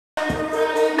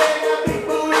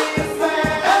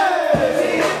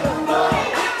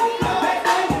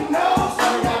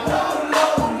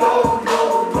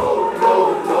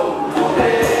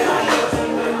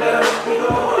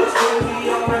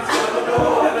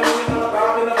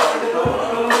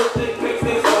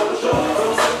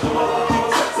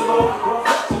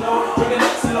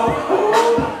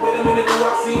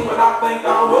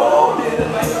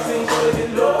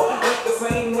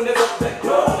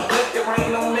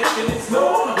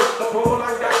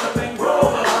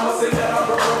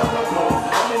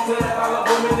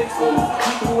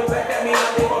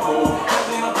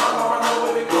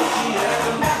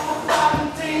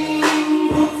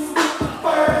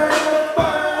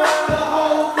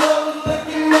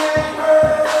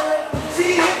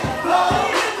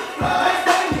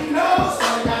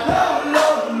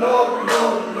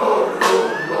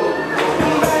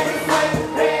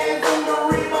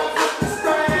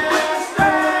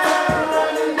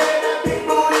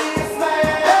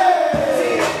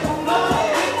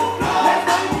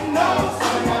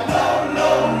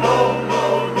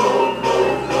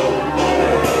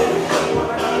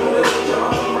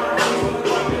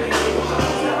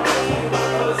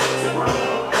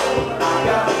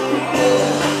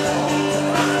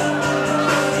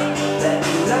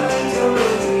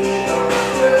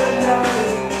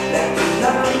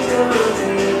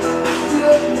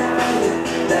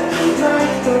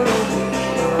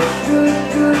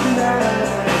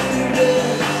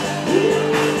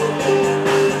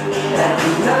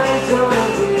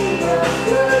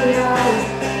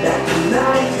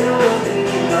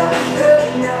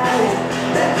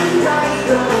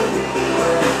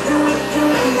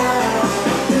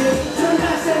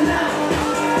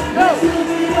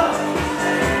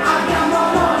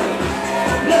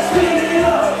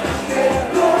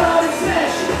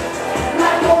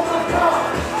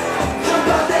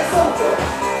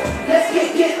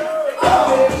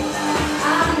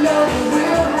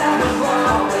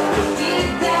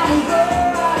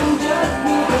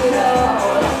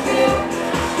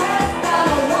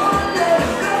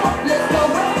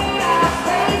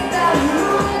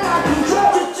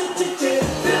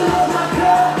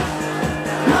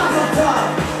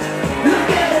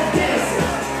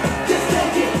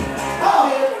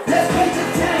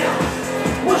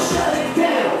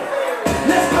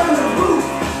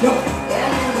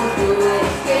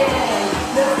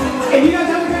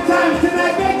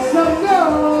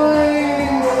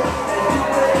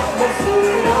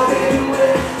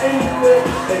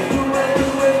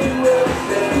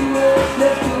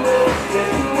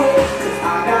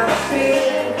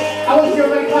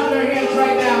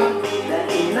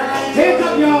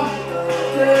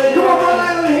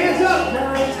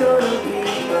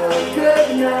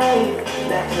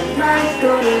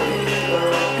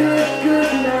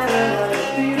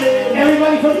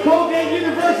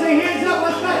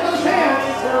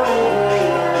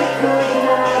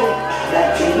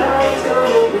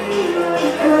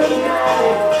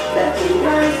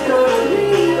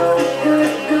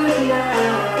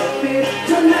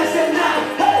Tonight's the night,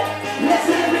 hey, let's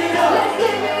live it up.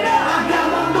 I got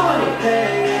my money,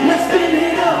 let's spin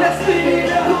it up.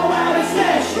 Go out and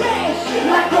smash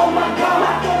like oh my God.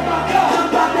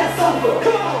 Jump out that sofa,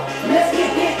 let's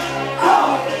kick it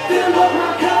off. Fill up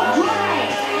my cup,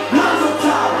 mine's on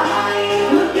top.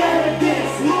 Look at it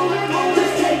dance,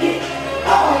 just take it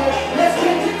off. Let's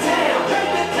paint the town,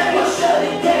 we'll shut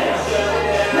it down.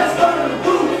 Let's burn the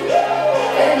booth,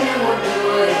 and then we'll do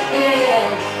it again.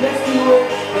 Let's do it,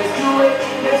 let's do it,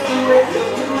 let's do it,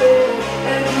 let's do it,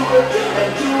 and do it,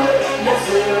 and do it. Let's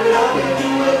do it, and do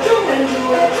it, and do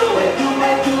it,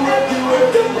 and do it, do it, do it, do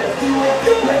it. Let's do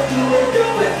it, let's do it,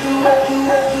 let's do it, do it,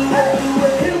 do it, do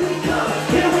it.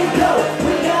 Here we come,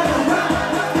 we gotta run.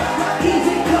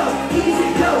 Easy come, easy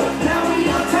go. Now we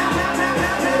on top,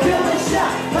 feeling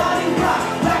shot, body rock,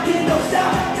 rockin' no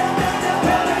stop.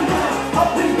 Round and round,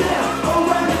 up and down,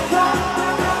 around the clock.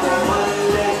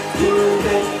 Monday,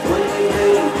 Tuesday,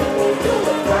 Wednesday,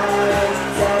 Thursday, Friday,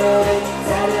 Saturday,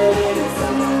 and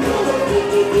Sunday.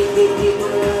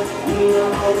 We know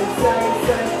how to say,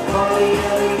 party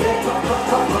every day,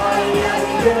 party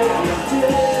every day.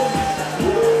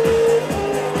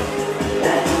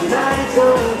 That tonight's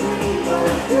gonna be a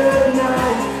good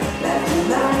night. That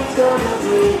tonight's gonna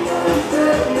be a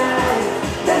good night.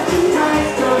 That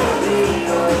tonight's gonna be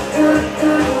a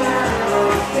good night.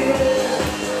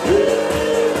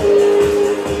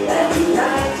 That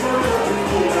tonight's gonna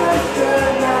be a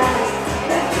good night.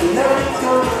 That tonight's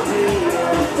gonna be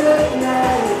a good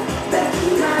night. That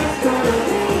tonight's gonna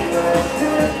be a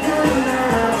good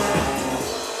night.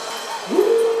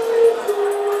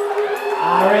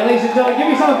 All right, ladies and gentlemen, give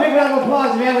me some big round of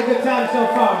applause if you had a good time so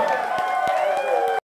far.